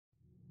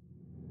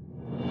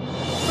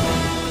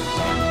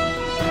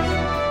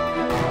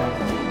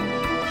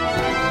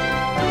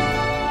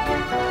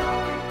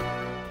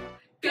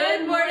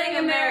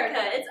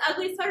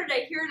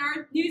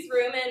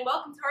and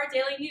welcome to our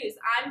daily news.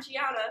 I'm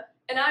Gianna.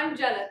 And I'm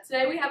Jenna.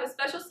 Today we have a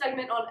special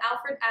segment on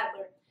Alfred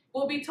Adler.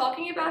 We'll be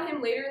talking about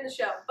him later in the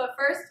show, but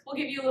first we'll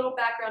give you a little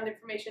background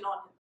information on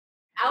him.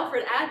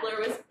 Alfred Adler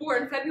was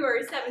born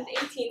February 7th,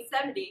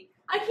 1870.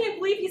 I can't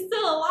believe he's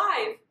still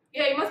alive.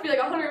 Yeah, he must be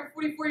like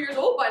 144 years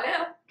old by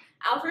now.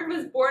 Alfred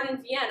was born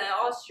in Vienna,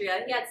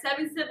 Austria. He had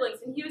 7 siblings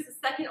and he was the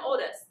second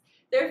oldest.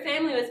 Their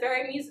family was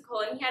very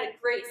musical and he had a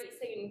great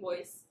singing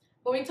voice.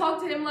 When we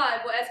talk to him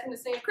live, we'll ask him to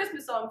sing a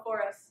Christmas song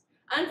for us.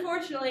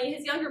 Unfortunately,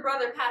 his younger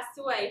brother passed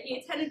away. He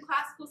attended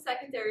classical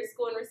secondary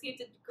school and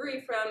received a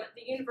degree from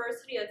the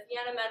University of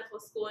Vienna Medical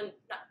School in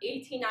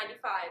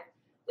 1895.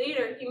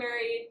 Later, he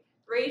married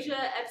Raja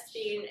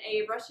Epstein,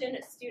 a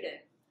Russian student.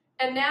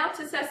 And now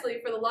to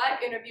Cecily for the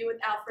live interview with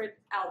Alfred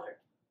Adler.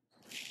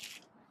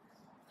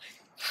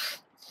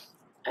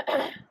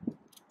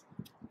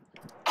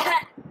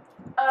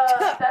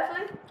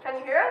 Cecily, can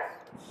you hear us?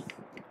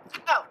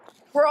 Oh,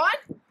 we're on?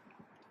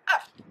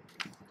 Oh.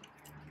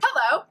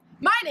 Hello,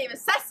 my name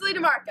is Cecily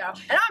DeMarco,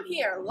 and I'm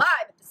here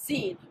live at the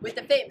scene with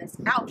the famous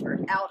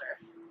Alfred Adler.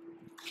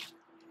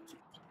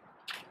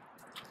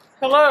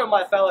 Hello,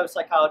 my fellow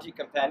psychology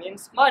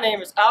companions. My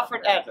name is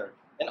Alfred Adler,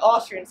 an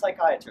Austrian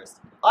psychiatrist.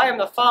 I am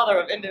the father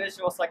of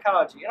individual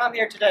psychology, and I'm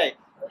here today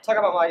to talk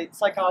about my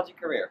psychology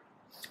career.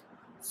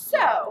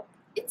 So,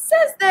 it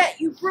says that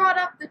you brought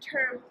up the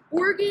term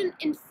organ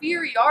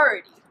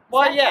inferiority.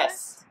 Why,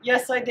 yes.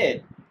 Yes, I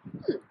did.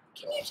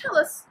 Can you tell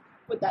us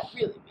what that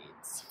really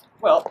means?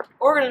 Well,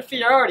 organ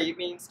inferiority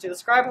means to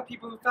describe how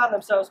people who found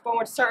themselves born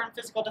with certain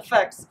physical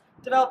defects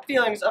develop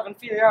feelings of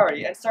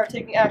inferiority and start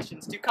taking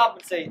actions to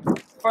compensate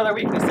for their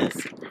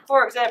weaknesses.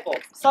 For example,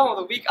 someone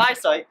with weak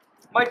eyesight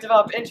might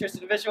develop interest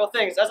in visual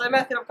things as a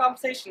method of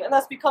compensation and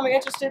thus becoming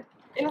interested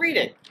in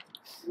reading.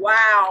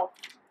 Wow,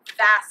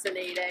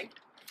 fascinating.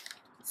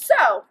 So,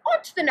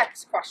 on to the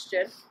next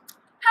question.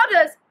 How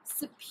does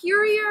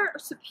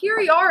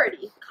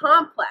superiority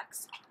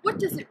complex, what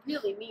does it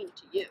really mean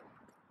to you?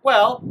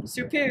 Well,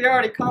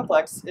 superiority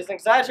complex is an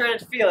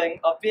exaggerated feeling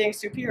of being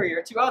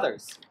superior to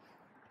others.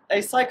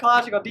 A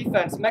psychological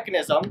defense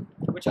mechanism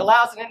which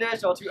allows an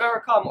individual to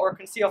overcome or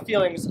conceal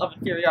feelings of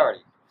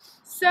inferiority.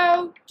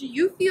 So, do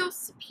you feel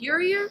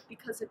superior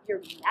because of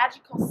your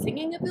magical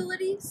singing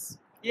abilities?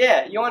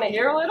 Yeah, you want to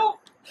hear a little?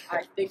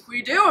 I think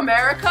we do,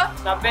 America.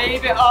 Now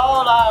baby,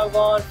 all I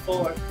want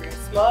for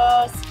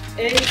Christmas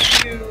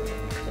is you.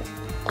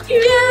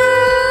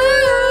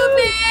 You,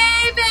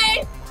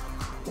 baby!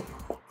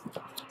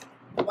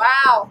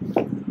 Wow,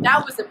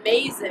 that was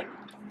amazing.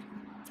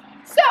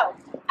 So,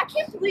 I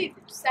can't believe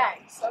that you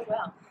sang so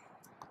well.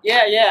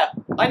 Yeah,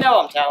 I know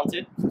I'm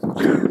talented.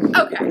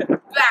 Okay,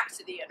 back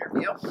to the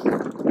interview.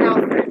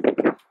 Alfred,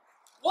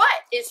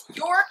 what is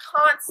your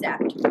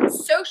concept of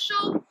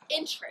social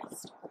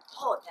interest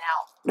all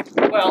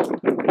about? Well,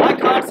 my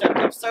concept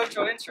of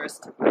social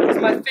interest is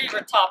my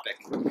favorite topic.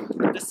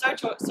 The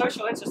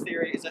social interest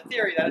theory is a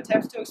theory that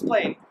attempts to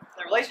explain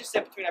the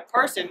relationship between a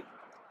person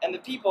and the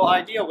people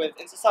I deal with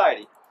in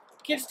society.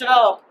 Kids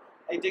develop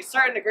a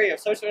certain degree of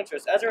social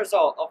interest as a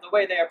result of the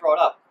way they are brought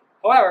up.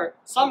 However,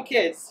 some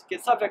kids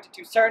get subjected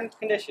to certain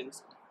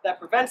conditions that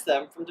prevents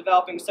them from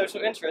developing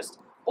social interest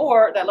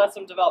or that lets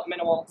them develop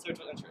minimal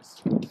social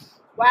interest.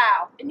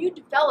 Wow, and you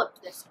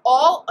developed this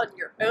all on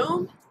your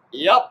own?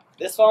 Yup,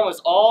 this one was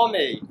all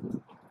me.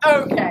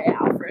 Okay,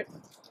 Alfred.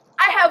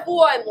 I have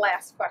one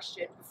last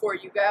question before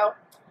you go.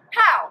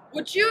 How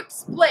would you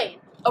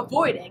explain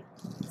avoiding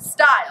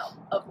style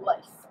of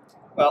life?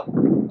 Well,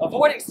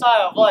 avoiding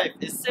style of life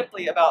is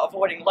simply about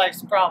avoiding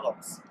life's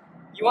problems.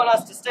 You want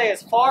us to stay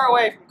as far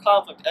away from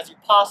conflict as you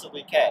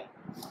possibly can.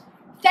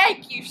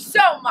 Thank you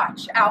so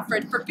much,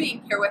 Alfred, for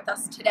being here with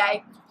us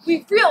today.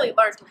 We've really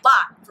learned a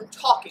lot from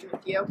talking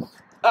with you.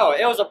 Oh,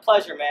 it was a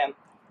pleasure, ma'am.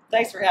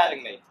 Thanks for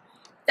having me.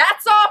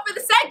 That's all for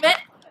the segment.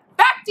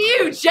 Back to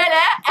you,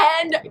 Jenna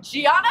and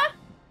Gianna.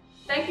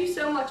 Thank you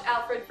so much,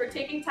 Alfred, for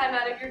taking time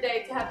out of your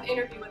day to have the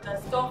interview with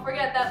us. Don't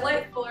forget that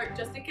life alert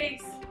just in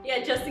case.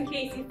 Yeah, just in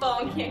case you fall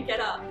and can't get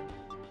up.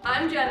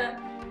 I'm Jenna.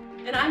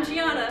 And I'm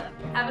Gianna.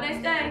 Have a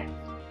nice day.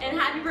 And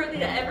happy birthday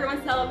to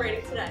everyone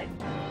celebrating today.